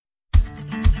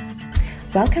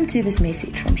Welcome to this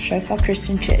message from Shofar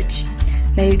Christian Church.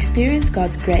 May you experience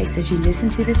God's grace as you listen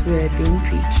to this word being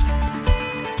preached.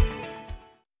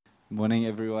 Morning,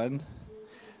 everyone.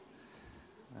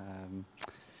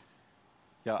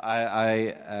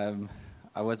 I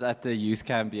was at the youth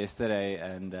camp yesterday,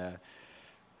 and it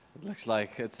looks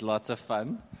like it's lots of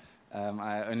fun.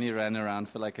 I only ran around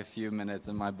for like a few minutes,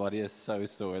 and my body is so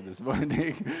sore this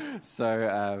morning.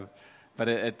 But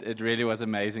it really was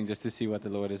amazing just to see what the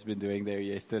Lord has been doing there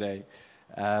yesterday.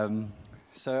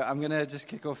 So I'm going to just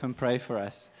kick off and pray for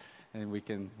us, and we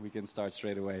can start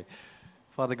straight away.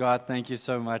 Father God, thank you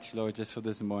so much, Lord, just for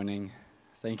this morning.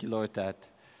 Thank you, Lord, that,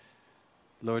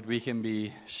 Lord, we can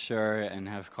be sure and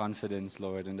have confidence,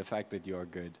 Lord, in the fact that you are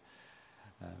good.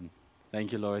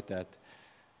 Thank you, Lord, that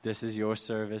this is your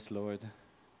service, Lord,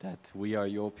 that we are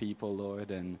your people, Lord,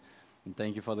 and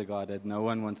thank you, Father God, that no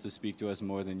one wants to speak to us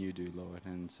more than you do, Lord.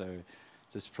 And so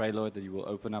just pray, Lord, that you will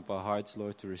open up our hearts,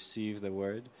 Lord, to receive the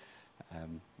word.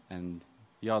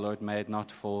 Lord, may it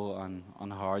not fall on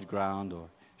hard ground or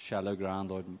shallow ground,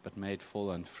 Lord, but may it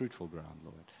fall on fruitful ground,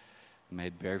 Lord. May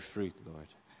it bear fruit, Lord.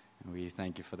 And we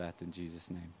thank you for that in Jesus'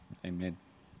 name. Amen.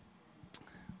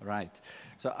 All right.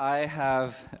 So I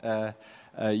have a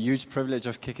huge privilege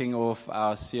of kicking off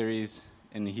our series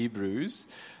in Hebrews,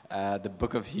 the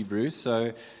book of Hebrews.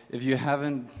 So if you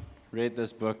haven't read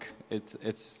this book,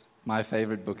 it's my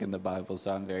favorite book in the Bible,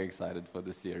 so I'm very excited for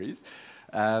the series.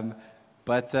 You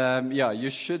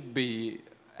should be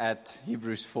at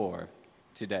Hebrews 4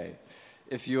 today.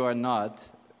 If you are not,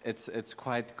 it's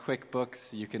quite quick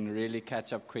books. You can really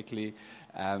catch up quickly.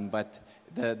 But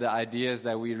the idea is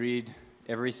that we read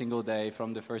every single day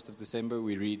from the 1st of December,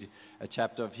 we read a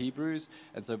chapter of Hebrews.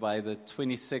 And so by the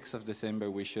 26th of December,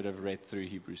 we should have read through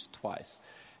Hebrews twice.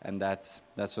 And that's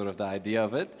sort of the idea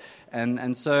of it.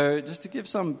 And so just to give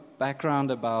some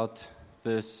background about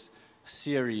this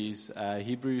series,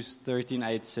 Hebrews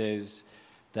 13:8 says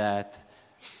that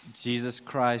Jesus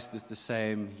Christ is the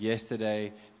same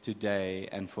yesterday, today,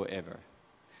 and forever.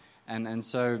 And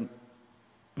so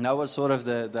that was sort of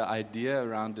the idea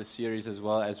around this series, as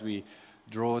well as we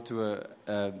draw to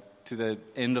the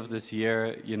end of this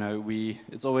year. You know,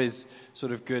 it's always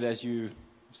sort of good as you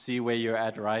see where you're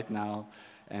at right now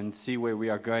and see where we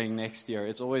are going next year.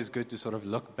 It's always good to sort of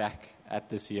look back at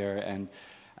this year, and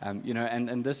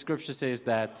this scripture says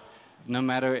that no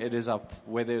matter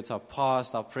whether it's our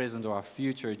past, our present, or our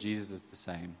future, Jesus is the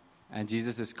same. And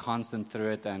Jesus is constant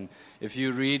through it. And if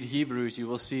you read Hebrews, you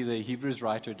will see the Hebrews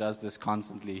writer does this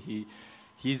constantly.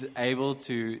 He's able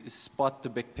to spot the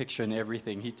big picture in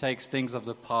everything. He takes things of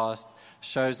the past,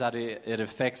 shows that it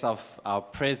affects our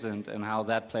present and how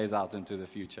that plays out into the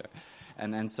future.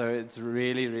 And so it's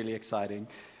really, really exciting.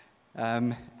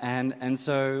 So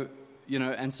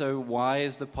why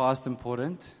is the past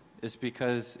important? It's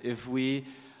because if we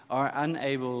are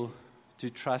unable to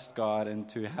trust God and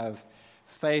to have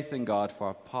faith in God for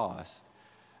our past,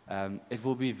 it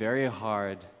will be very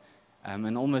hard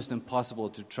and almost impossible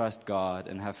to trust God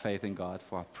and have faith in God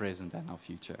for our present and our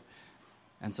future.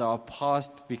 And so our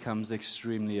past becomes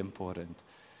extremely important.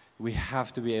 We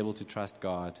have to be able to trust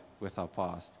God with our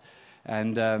past.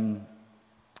 And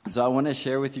so I want to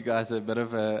share with you guys a bit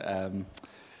of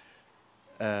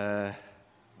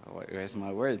where's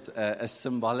my words? A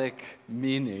symbolic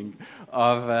meaning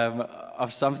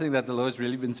of something that the Lord's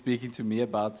really been speaking to me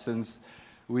about since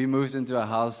we moved into a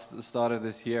house at the start of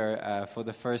this year. For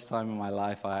the first time in my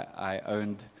life, I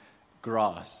owned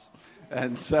grass.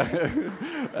 And so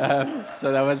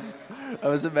that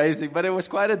was amazing. But it was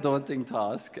quite a daunting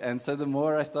task. And so the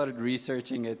more I started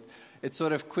researching it, it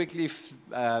sort of quickly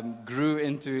grew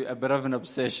into a bit of an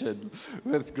obsession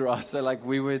with grass. So like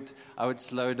I would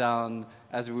slow down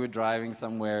as we were driving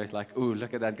somewhere, like, ooh,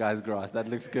 look at that guy's grass. That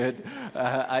looks good.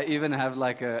 I even have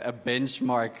like a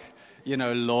benchmark,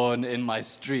 lawn in my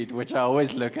street, which I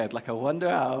always look at. Like, I wonder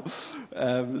how.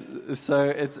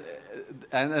 So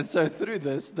through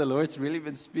this, the Lord's really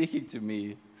been speaking to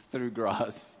me through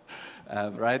grass,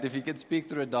 right? If He can speak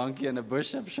through a donkey and a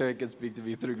bush, I'm sure He can speak to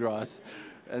me through grass.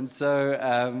 And so,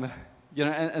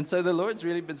 so the Lord's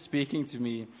really been speaking to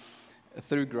me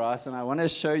through grass, and I want to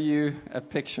show you a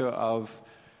picture of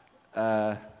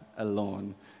a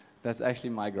lawn. That's actually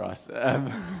my grass.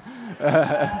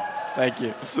 Thank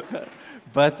you.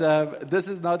 But this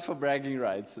is not for bragging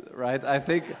rights, right? I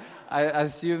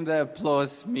assume the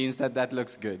applause means that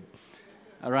looks good.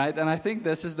 All right? And I think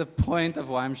this is the point of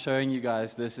why I'm showing you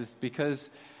guys this, is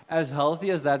because as healthy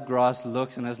as that grass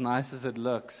looks and as nice as it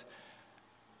looks,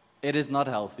 it is not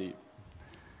healthy.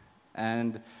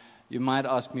 And you might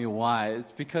ask me why.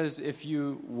 It's because if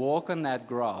you walk on that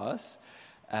grass,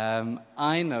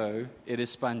 I know it is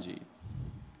spongy.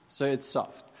 So it's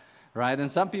soft, right?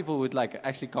 And some people would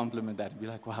actually compliment that and be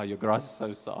like, wow, your grass is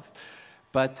so soft.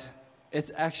 But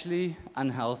it's actually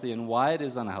unhealthy. And why it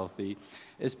is unhealthy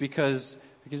is because,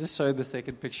 if you can just show the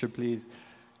second picture, please.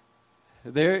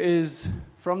 There is,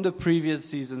 from the previous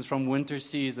seasons, from winter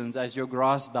seasons, as your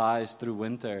grass dies through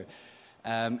winter,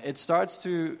 it starts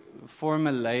to form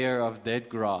a layer of dead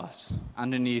grass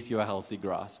underneath your healthy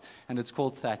grass. And it's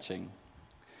called thatching.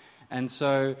 And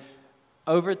so,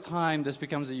 over time, this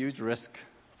becomes a huge risk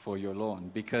for your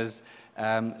lawn because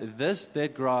this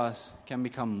dead grass can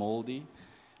become moldy.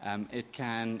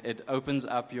 It opens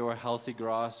up your healthy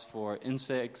grass for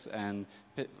insects and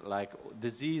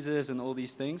diseases and all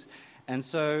these things. And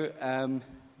so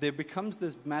there becomes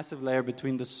this massive layer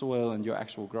between the soil and your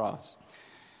actual grass.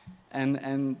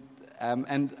 And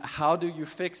how do you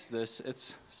fix this?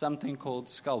 It's something called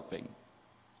sculpting.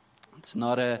 It's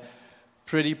not a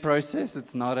pretty process.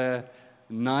 It's not a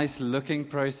nice-looking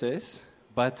process.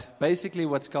 But basically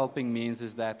what sculpting means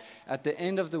is that at the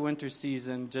end of the winter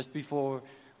season, just before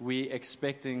we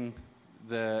expecting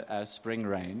the spring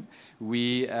rain,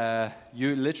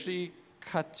 you literally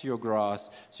cut your grass.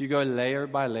 So you go layer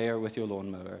by layer with your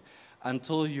lawnmower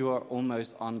until you are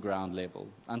almost on ground level,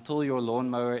 until your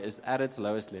lawnmower is at its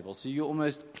lowest level. So you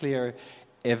almost clear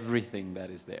everything that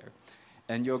is there.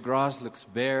 And your grass looks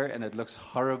bare and it looks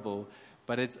horrible,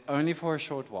 but it's only for a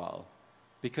short while.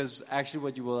 Because actually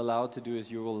what you will allow it to do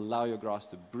is you will allow your grass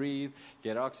to breathe,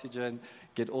 get oxygen,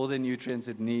 get all the nutrients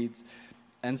it needs.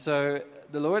 And so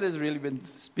the Lord has really been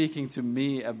speaking to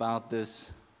me about this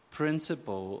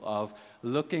principle of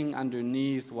looking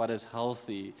underneath what is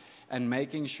healthy and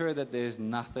making sure that there's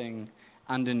nothing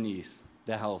underneath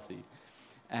the healthy.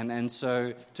 And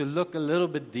so to look a little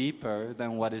bit deeper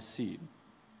than what is seen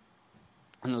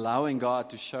and allowing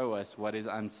God to show us what is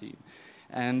unseen.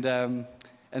 And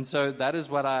so that is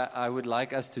what I would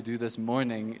like us to do this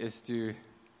morning, is to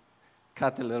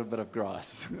cut a little bit of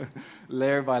grass,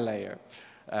 layer by layer.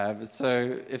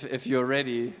 So if you're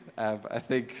ready, I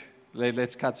think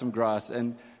let's cut some grass.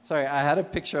 And sorry, I had a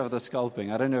picture of the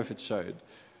sculpting. I don't know if it showed.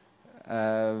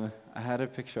 I had a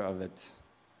picture of it.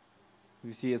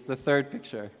 You see, it's the third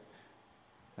picture.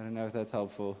 I don't know if that's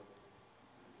helpful.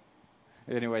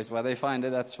 Anyways, while they find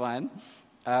it, that's fine.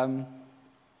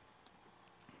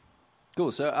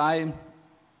 Cool. So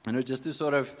just to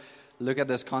sort of look at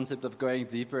this concept of going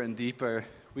deeper and deeper,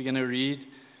 we're going to read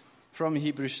from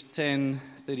Hebrews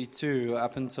 10:32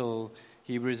 up until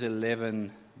Hebrews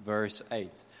 11, verse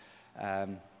 8.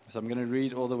 So I'm going to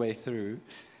read all the way through.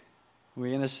 We're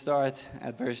going to start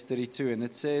at verse 32, and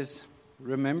it says,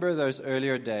 "Remember those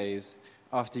earlier days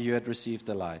after you had received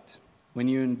the light, when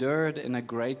you endured in a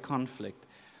great conflict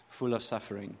full of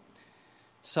suffering.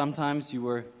 Sometimes you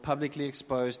were publicly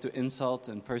exposed to insult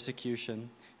and persecution,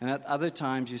 and at other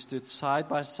times you stood side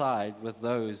by side with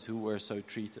those who were so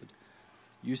treated.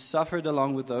 You suffered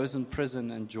along with those in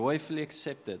prison and joyfully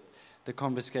accepted the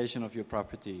confiscation of your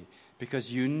property,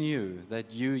 because you knew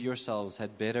that you yourselves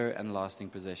had better and lasting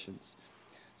possessions.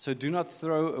 So do not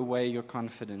throw away your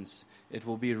confidence. It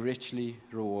will be richly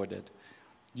rewarded.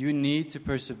 You need to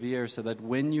persevere so that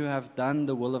when you have done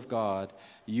the will of God,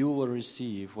 you will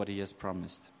receive what He has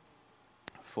promised.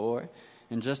 For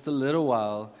in just a little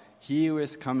while, He who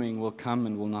is coming will come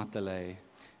and will not delay.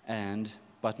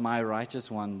 But my righteous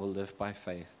one will live by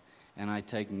faith, and I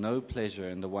take no pleasure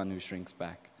in the one who shrinks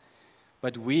back.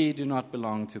 But we do not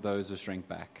belong to those who shrink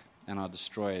back and are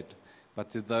destroyed, but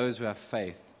to those who have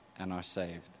faith and are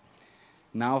saved.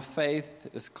 Now faith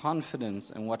is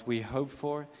confidence in what we hope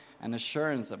for and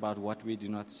assurance about what we do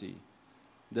not see.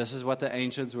 This is what the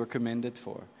ancients were commended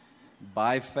for.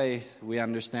 By faith we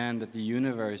understand that the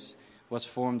universe was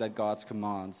formed at God's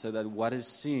command, so that what is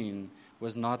seen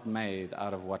was not made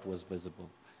out of what was visible.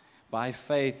 By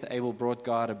faith Abel brought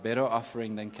God a better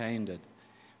offering than Cain did.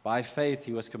 By faith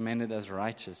he was commended as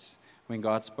righteous when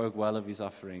God spoke well of his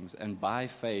offerings. And by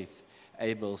faith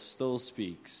Abel still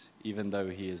speaks, even though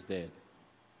he is dead.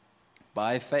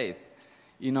 By faith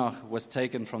Enoch was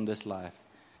taken from this life,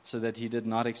 so that he did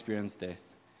not experience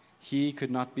death. He could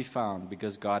not be found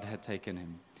because God had taken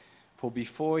him. For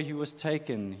before he was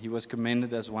taken, he was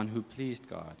commended as one who pleased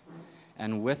God.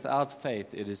 And without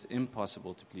faith it is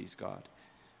impossible to please God,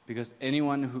 because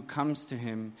anyone who comes to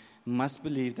him must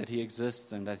believe that he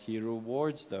exists and that he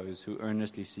rewards those who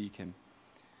earnestly seek him.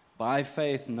 By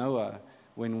faith Noah,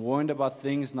 when warned about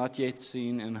things not yet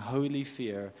seen, in holy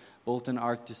fear built an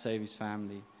ark to save his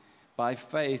family. By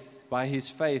his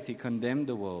faith he condemned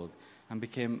the world and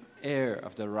became heir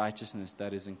of the righteousness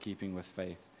that is in keeping with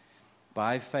faith.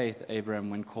 By faith, Abraham,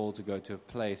 when called to go to a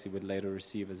place he would later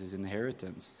receive as his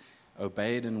inheritance,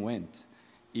 obeyed and went,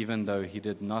 even though he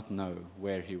did not know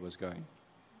where he was going.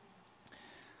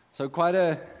 So quite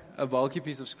a bulky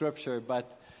piece of scripture,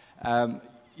 but,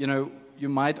 you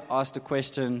might ask the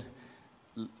question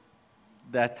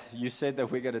that you said that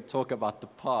we're going to talk about the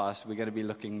past. We're going to be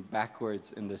looking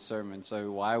backwards in this sermon.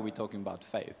 So why are we talking about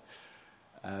faith?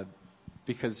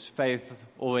 Because faith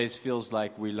always feels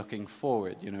like we're looking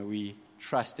forward. We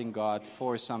trust in God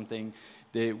for something,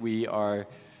 that we are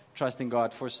trusting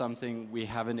God for something we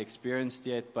haven't experienced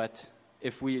yet. But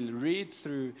if we read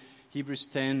through Hebrews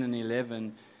 10 and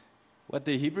 11, what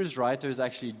the Hebrews writer is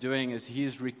actually doing is he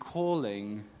is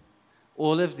recalling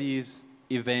all of these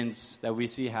events that we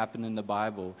see happen in the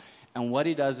Bible. And what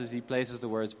he does is he places the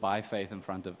words by faith in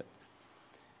front of it.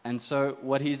 And so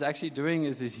what he's actually doing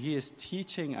is he is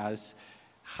teaching us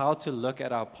how to look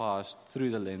at our past through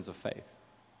the lens of faith.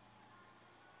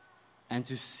 And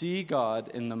to see God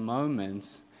in the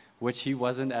moments which he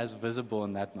wasn't as visible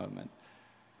in that moment.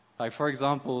 Like, for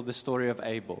example, the story of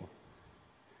Abel.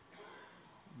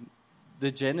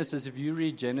 If you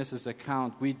read Genesis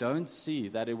account, we don't see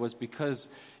that it was because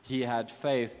he had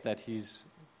faith that his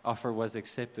offer was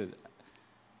accepted.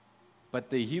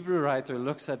 But the Hebrew writer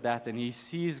looks at that and he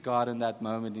sees God in that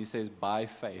moment. He says, by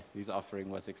faith, his offering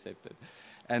was accepted.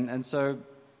 And so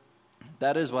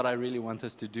that is what I really want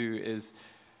us to do, is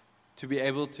to be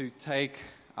able to take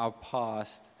our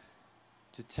past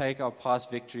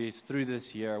victories through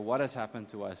this year, what has happened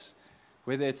to us,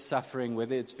 whether it's suffering,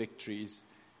 whether it's victories,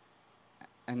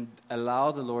 and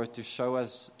allow the Lord to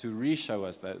re-show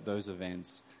us those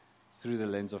events through the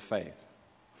lens of faith.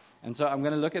 And so I'm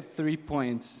going to look at 3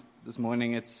 points this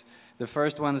morning. The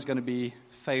first one is going to be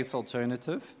faith's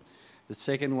alternative. The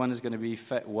second one is going to be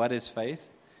what is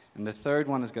faith? And the third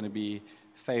one is going to be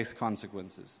faith's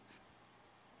consequences.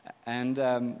 And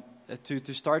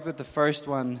to start with the first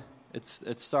one, it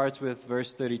starts with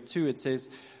verse 32. It says,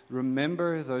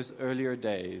 remember those earlier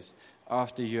days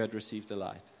after you had received the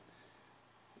light.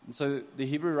 And so the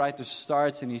Hebrew writer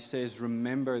starts and he says,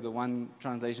 remember. The one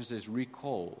translation says,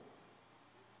 recall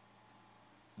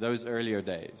those earlier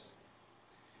days.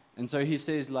 And so he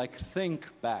says,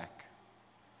 think back.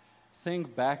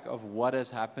 Think back of what has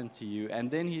happened to you.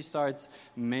 And then he starts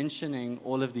mentioning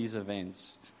all of these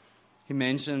events. He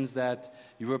mentions that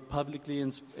you were publicly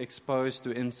exposed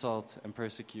to insult and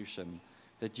persecution,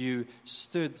 that you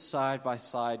stood side by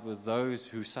side with those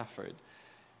who suffered.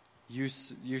 You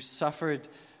suffered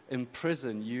in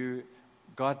prison. You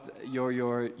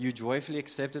joyfully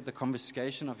accepted the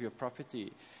confiscation of your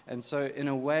property. And so in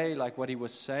a way, what he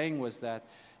was saying was that,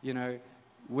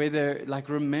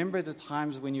 remember the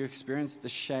times when you experienced the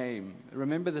shame.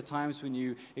 Remember the times when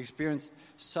you experienced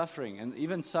suffering, and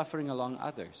even suffering along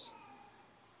others.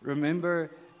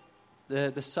 Remember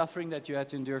the suffering that you had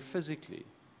to endure physically,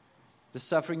 the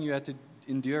suffering you had to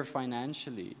endure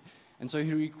financially. And so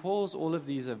he recalls all of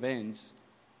these events.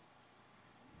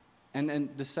 And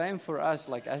the same for us,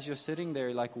 as you're sitting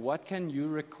there, what can you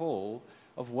recall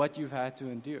of what you've had to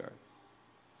endure?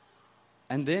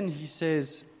 And then he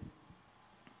says,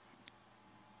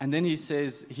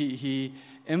 he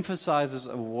emphasizes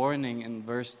a warning in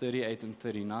verse 38 and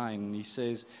 39. And he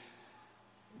says,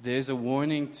 there's a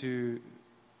warning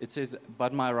it says,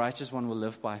 but my righteous one will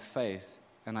live by faith,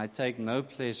 and I take no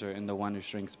pleasure in the one who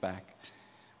shrinks back.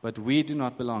 But we do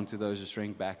not belong to those who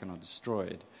shrink back and are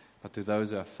destroyed, but to those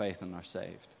who have faith and are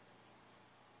saved.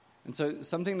 And so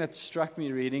something that struck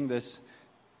me reading this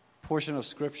portion of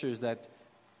Scripture is that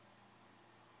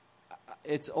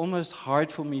it's almost hard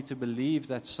for me to believe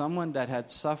that someone that had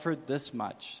suffered this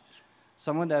much,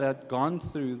 someone that had gone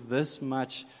through this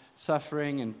much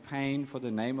suffering and pain for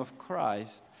the name of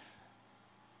Christ,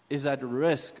 is at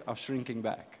risk of shrinking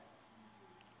back,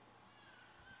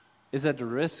 is at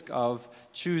risk of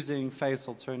choosing faith's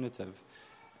alternative.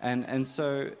 And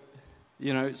so,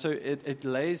 so it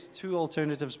lays two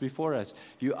alternatives before us.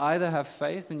 You either have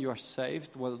faith and you are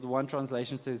saved. Well, the one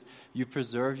translation says you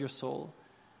preserve your soul,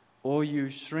 or you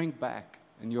shrink back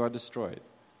and you are destroyed.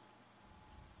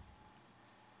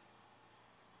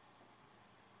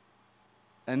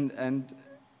 And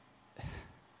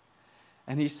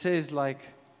he says,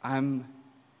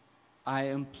 I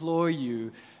implore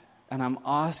you and I'm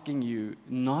asking you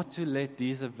not to let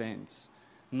these events,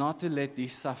 not to let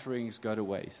these sufferings go to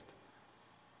waste.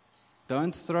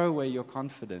 Don't throw away your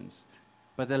confidence,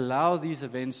 but allow these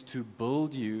events to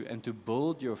build you and to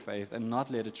build your faith and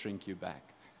not let it shrink you back.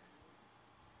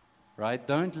 Right?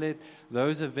 Don't let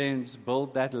those events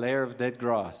build that layer of dead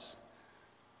grass.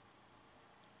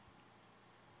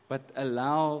 but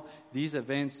allow these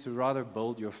events to rather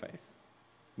build your faith,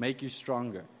 make you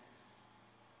stronger.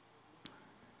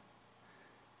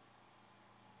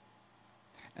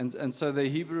 And so the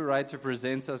Hebrew writer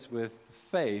presents us with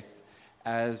faith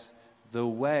as the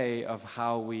way of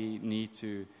how we need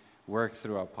to work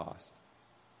through our past.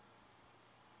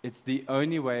 It's the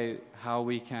only way how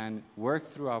we can work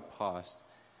through our past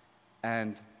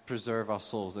and preserve our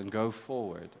souls and go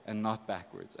forward and not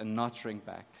backwards and not shrink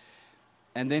back.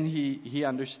 And then he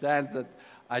understands that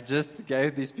I just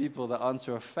gave these people the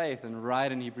answer of faith, and right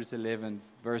in Hebrews 11,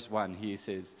 verse 1, he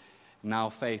says, now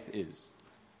faith is.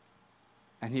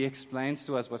 And he explains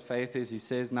to us what faith is. He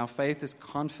says, now faith is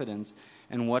confidence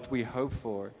in what we hope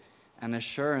for and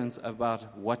assurance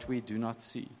about what we do not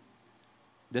see.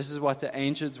 This is what the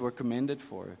ancients were commended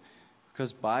for,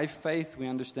 because by faith we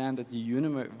understand that the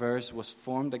universe was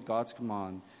formed at God's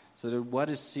command, so that what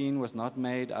is seen was not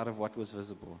made out of what was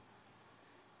visible.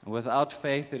 And without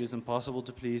faith it is impossible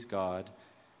to please God,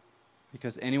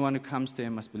 because anyone who comes to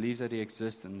him must believe that he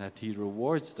exists and that he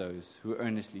rewards those who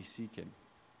earnestly seek him.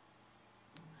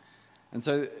 And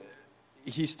so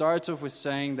he starts off with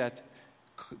saying that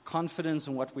confidence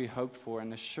in what we hope for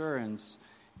and assurance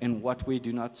in what we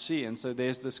do not see. And so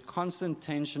there's this constant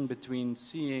tension between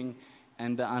seeing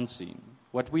and the unseen,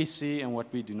 what we see and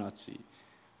what we do not see,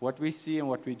 what we see and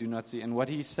what we do not see. And what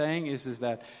he's saying is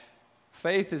that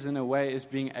faith is, in a way, is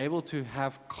being able to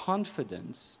have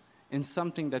confidence in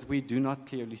something that we do not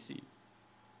clearly see.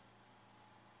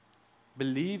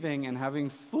 Believing and having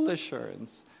full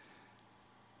assurance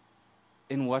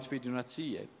in what we do not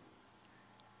see yet.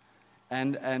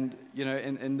 And you know,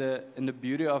 in the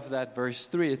beauty of that verse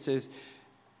 3, it says,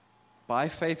 by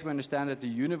faith we understand that the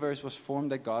universe was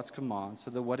formed at God's command, so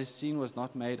that what is seen was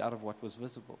not made out of what was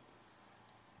visible.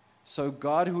 So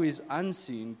God, who is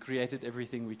unseen, created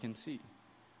everything we can see.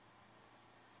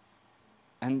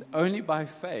 And only by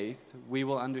faith we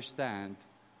will understand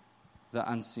the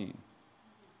unseen.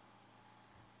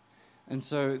 And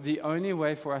so the only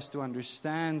way for us to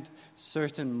understand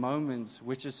certain moments,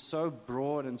 which is so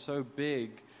broad and so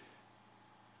big,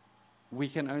 we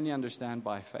can only understand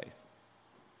by faith.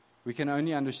 We can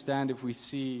only understand if we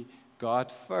see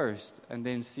God first and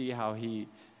then see how He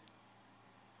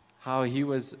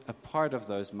was a part of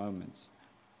those moments.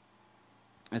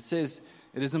 It says,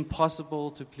 it is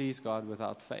impossible to please God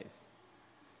without faith.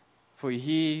 For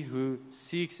he who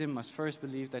seeks Him must first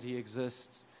believe that He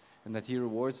exists and that He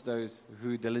rewards those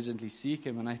who diligently seek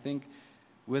Him. And I think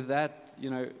with that, you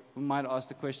know, we might ask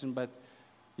the question, but,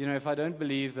 you know, if I don't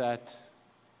believe that,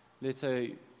 let's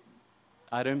say,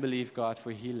 I don't believe God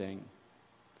for healing,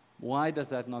 why does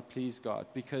that not please God?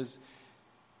 Because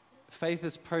faith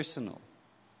is personal.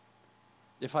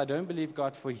 If I don't believe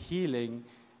God for healing,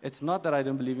 it's not that I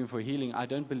don't believe Him for healing, I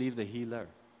don't believe the healer.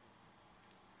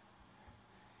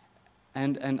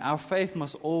 And our faith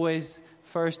must always,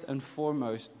 first and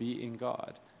foremost, be in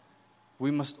God.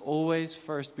 We must always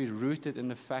first be rooted in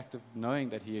the fact of knowing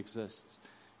that He exists,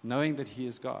 knowing that He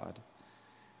is God.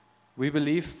 We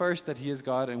believe first that He is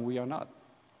God and we are not.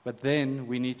 But then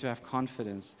we need to have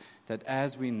confidence that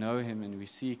as we know Him and we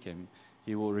seek Him,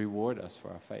 He will reward us for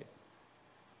our faith.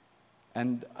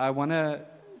 And I want to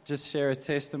just share a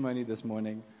testimony this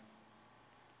morning.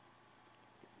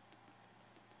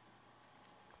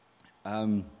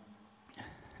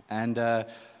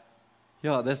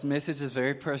 This message is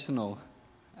very personal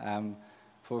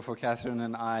for Catherine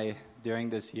and I during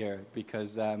this year,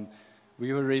 because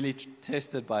we were really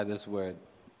tested by this word.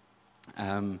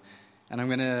 And I'm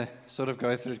going to sort of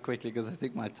go through it quickly because I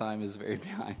think my time is very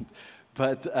behind.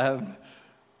 But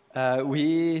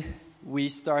we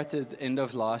started end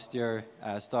of last year,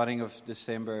 starting of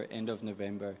December, end of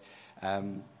November.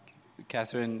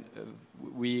 Catherine,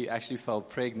 we actually fell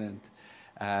pregnant.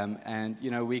 And,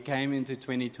 you know, we came into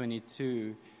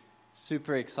 2022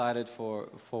 super excited for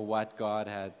what God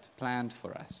had planned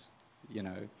for us, you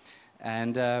know.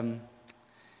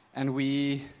 And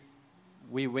we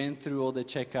went through all the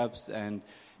checkups, and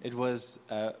it was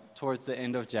towards the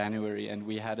end of January, and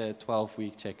we had a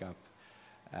 12-week checkup.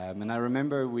 And I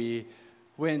remember we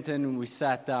went in and we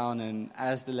sat down, and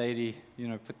as the lady, you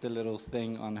know, put the little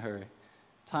thing on her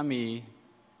tummy,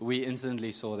 we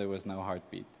instantly saw there was no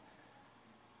heartbeat.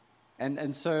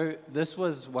 And so this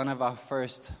was one of our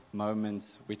first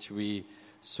moments which we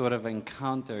sort of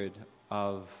encountered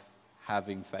of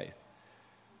having faith.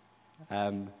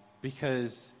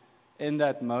 Because in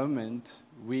that moment,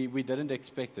 we didn't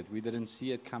expect it. We didn't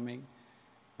see it coming.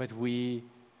 But we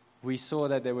saw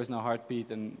that there was no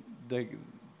heartbeat, and the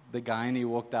gynae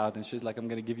walked out, and she was like, I'm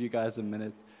going to give you guys a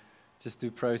minute just to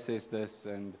process this.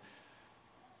 And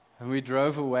we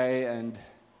drove away, and,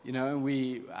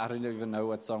 I don't even know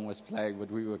what song was playing,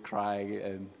 but we were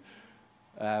crying.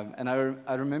 And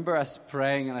I remember us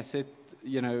praying, and I said,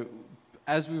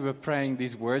 as we were praying,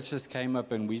 these words just came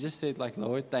up, and we just said,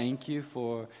 Lord, thank you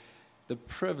for the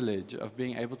privilege of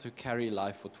being able to carry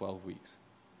life for 12 weeks.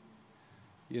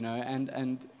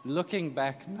 And looking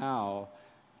back now,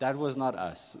 that was not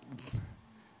us.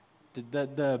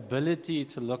 The ability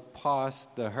to look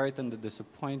past the hurt and the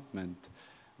disappointment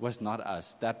was not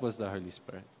us. That was the Holy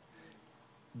Spirit.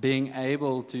 Being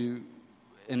able to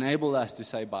enable us to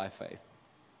say by faith.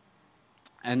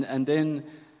 And then,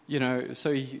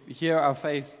 so here our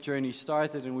faith journey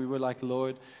started, and we were like,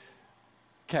 Lord,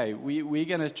 okay, we're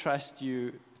going to trust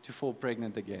you to fall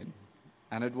pregnant again.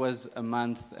 And it was a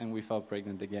month, and we fell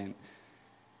pregnant again.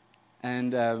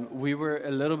 And we were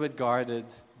a little bit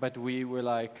guarded, but we were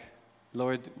like,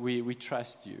 Lord, we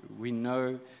trust you. We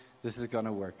know this is going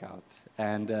to work out.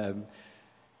 And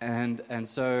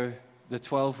so the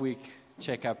 12-week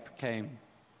checkup came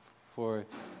for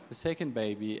the second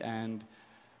baby, and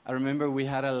I remember we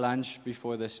had a lunch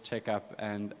before this checkup,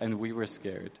 and we were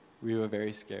scared. We were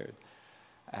very scared.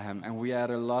 And we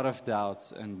had a lot of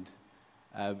doubts, and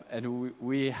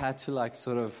we had to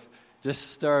sort of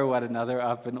just stir one another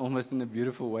up and almost in a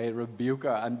beautiful way rebuke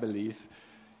our unbelief,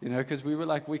 because we were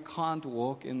like, we can't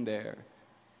walk in there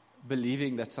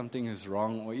believing that something is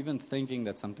wrong or even thinking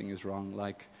that something is wrong.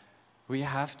 We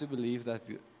have to believe that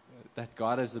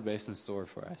God has the best in store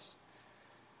for us.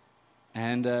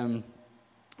 And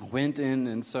went in,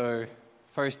 and so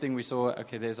first thing we saw,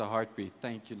 okay, there's a heartbeat.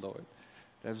 Thank you, Lord.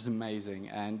 That was amazing.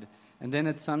 And then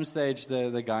at some stage,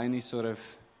 the gynae sort of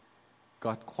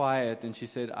got quiet, and she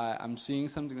said, I'm seeing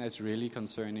something that's really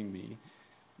concerning me.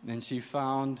 And she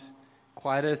found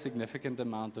quite a significant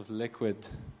amount of liquid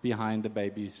behind the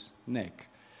baby's neck.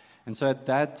 And so at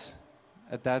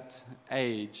that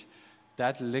age,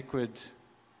 that liquid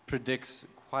predicts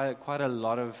quite a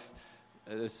lot of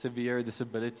severe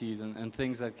disabilities and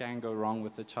things that can go wrong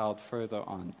with the child further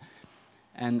on.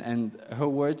 And her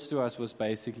words to us was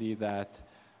basically that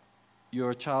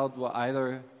your child will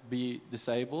either be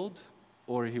disabled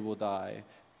or he will die,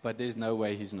 but there's no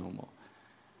way he's normal.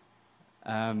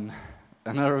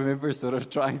 And I remember sort of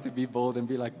trying to be bold and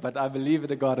be like, but I believe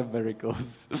in a God of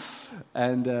miracles.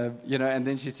 And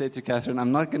then she said to Catherine,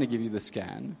 I'm not going to give you the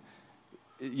scan,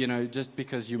 just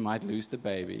because you might lose the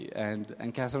baby.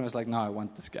 And Catherine was like, no, I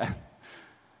want the scan.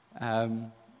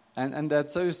 And that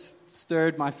so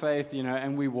stirred my faith,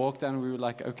 and we walked down and we were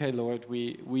like, okay, Lord,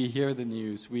 we hear the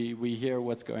news, we hear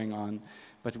what's going on,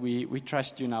 but we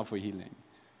trust you now for healing.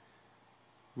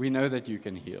 We know that you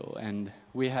can heal. And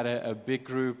we had a big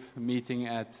group meeting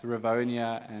at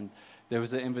Rivonia, and there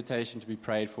was an invitation to be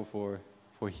prayed for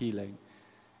healing.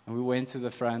 And we went to the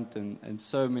front, and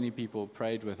so many people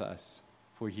prayed with us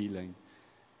for healing.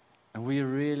 And we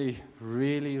really,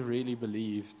 really, really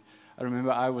believed. I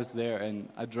remember I was there, and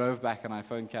I drove back, and I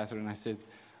phoned Catherine, and I said,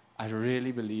 I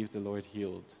really believe the Lord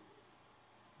healed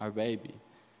our baby.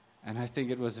 And I think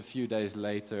it was a few days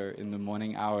later, in the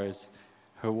morning hours,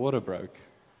 her water broke.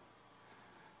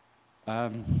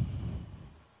 And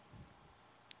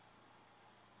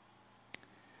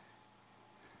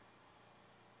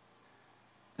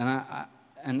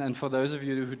for those of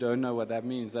you who don't know what that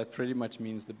means, that pretty much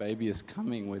means the baby is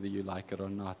coming whether you like it or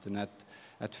not. And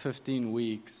at 15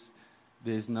 weeks,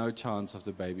 there's no chance of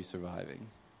the baby surviving.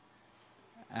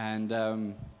 And,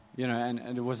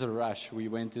 and it was a rush. We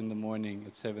went in the morning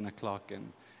at 7 o'clock,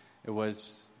 and it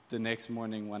was the next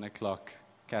morning, 1 o'clock,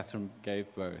 Catherine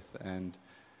gave birth. And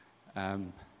I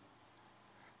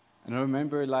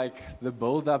remember, the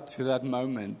build-up to that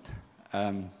moment.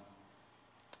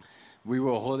 We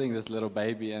were holding this little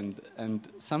baby, and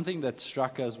something that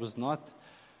struck us was not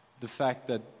the fact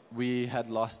that we had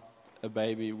lost a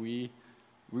baby. We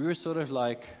were sort of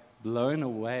blown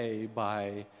away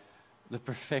by the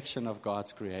perfection of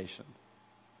God's creation.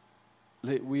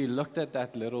 We looked at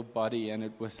that little body, and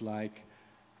it was like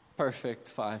perfect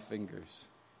 5 fingers,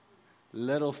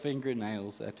 little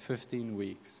fingernails at 15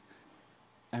 weeks.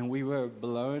 And we were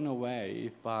blown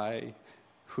away by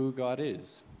who God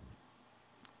is.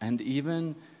 And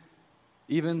even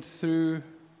through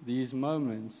these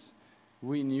moments,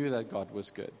 we knew that God was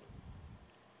good.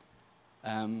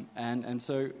 And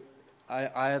so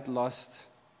I had lost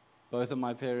both of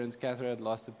my parents. Catherine had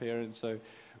lost a parent. So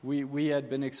we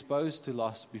had been exposed to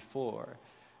loss before,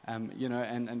 and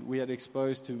we had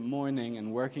exposed to mourning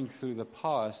and working through the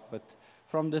past. But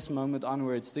from this moment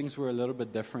onwards, things were a little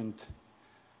bit different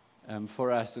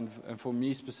for us, and for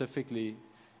me specifically.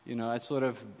 I sort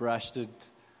of brushed it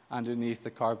underneath the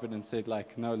carpet and said,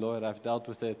 like, no, Lord, I've dealt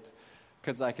with it,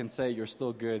 because I can say you're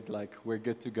still good, like, we're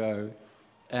good to go.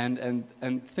 And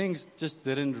things just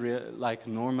didn't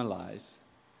normalize.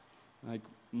 Like,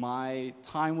 my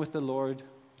time with the Lord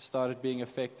started being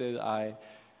affected. I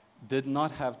did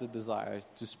not have the desire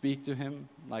to speak to Him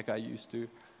like I used to,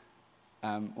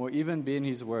 or even be in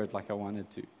His Word like I wanted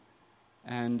to.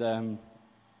 And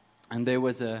there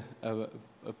was a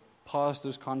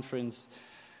pastor's conference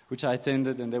which I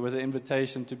attended, and there was an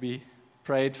invitation to be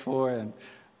prayed for, and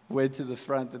went to the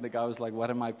front, and the guy was like, "What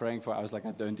am I praying for?" I was like,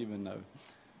 "I don't even know.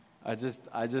 I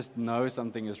just know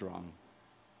something is wrong.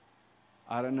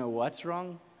 I don't know what's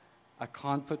wrong. I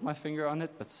can't put my finger on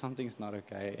it, but something's not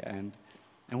okay." And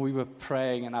we were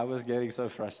praying, and I was getting so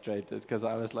frustrated because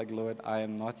I was like, "Lord, I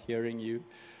am not hearing you."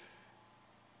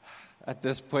 At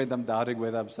this point, I'm doubting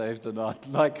whether I'm saved or not,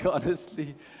 like,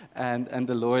 honestly. And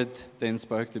the Lord then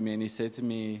spoke to me, and He said to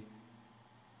me,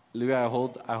 "Louis, I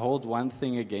hold one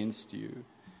thing against you,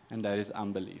 and that is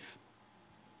unbelief."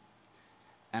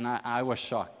 And I was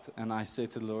shocked, and I said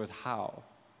to the Lord, "How?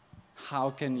 How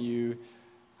can you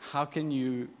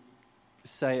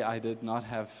say I did not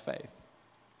have faith?"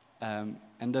 And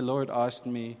the Lord asked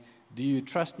me, "Do you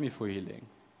trust me for healing?"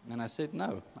 And I said,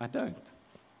 "No, I don't."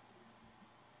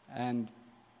 And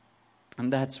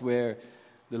that's where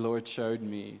the Lord showed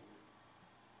me,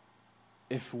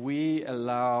 if we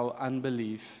allow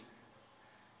unbelief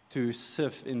to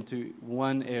sift into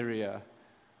one area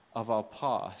of our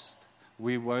past,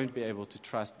 we won't be able to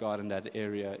trust God in that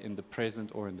area in the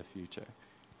present or in the future.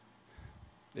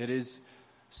 It is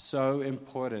so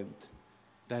important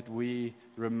that we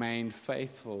remain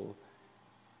faithful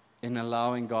in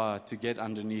allowing God to get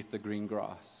underneath the green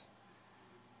grass.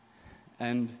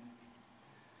 And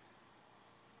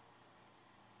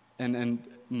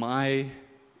my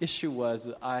issue was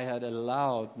that I had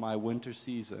allowed my winter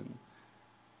season.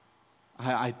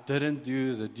 I didn't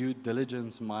do the due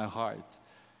diligence in my heart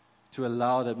to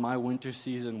allow that my winter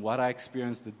season, what I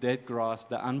experienced, the dead grass,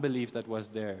 the unbelief that was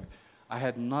there, I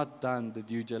had not done the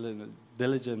due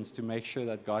diligence to make sure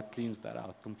that God cleans that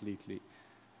out completely.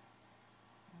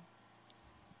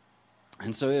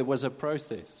 And so it was a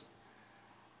process.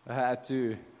 I had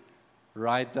to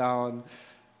write down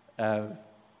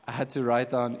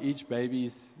each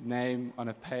baby's name on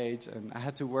a page, and I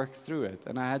had to work through it.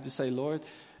 And I had to say, "Lord,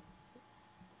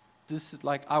 this is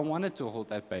like, I wanted to hold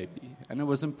that baby." And it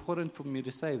was important for me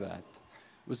to say that.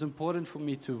 It was important for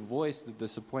me to voice the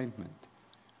disappointment.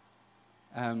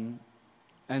 And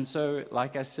so,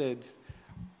 like I said,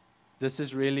 this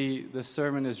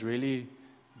sermon is really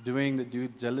doing the due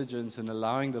diligence and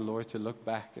allowing the Lord to look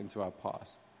back into our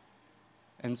past.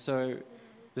 And so,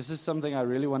 this is something I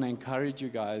really want to encourage you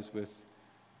guys with.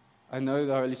 I know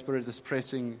the Holy Spirit is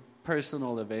pressing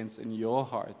personal events in your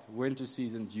heart, winter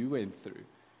seasons you went through,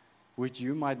 which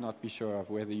you might not be sure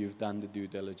of whether you've done the due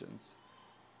diligence.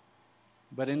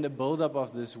 But in the build-up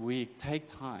of this week, take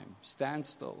time, stand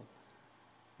still,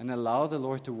 and allow the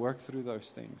Lord to work through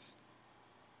those things.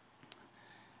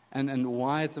 And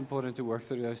why it's important to work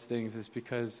through those things is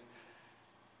because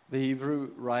the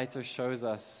Hebrew writer shows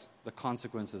us the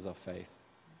consequences of faith.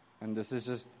 And this is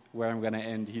just where I'm going to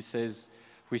end. He says,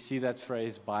 we see that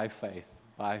phrase, by faith,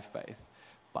 by faith,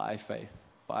 by faith,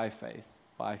 by faith,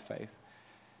 by faith.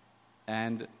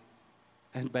 And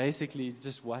basically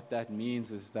just what that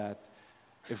means is that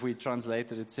if we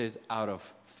translate it, it says out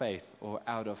of faith or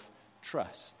out of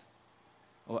trust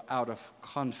or out of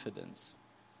confidence,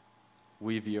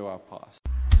 we view our past.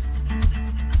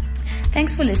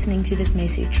 Thanks for listening to this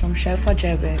message from Shofar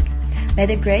Joburg. May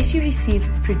the grace you receive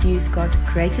produce God's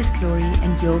greatest glory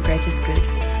and your greatest good.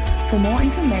 For more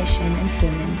information and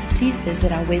sermons, please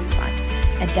visit our website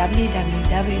at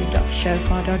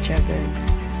www.shofar.joburg.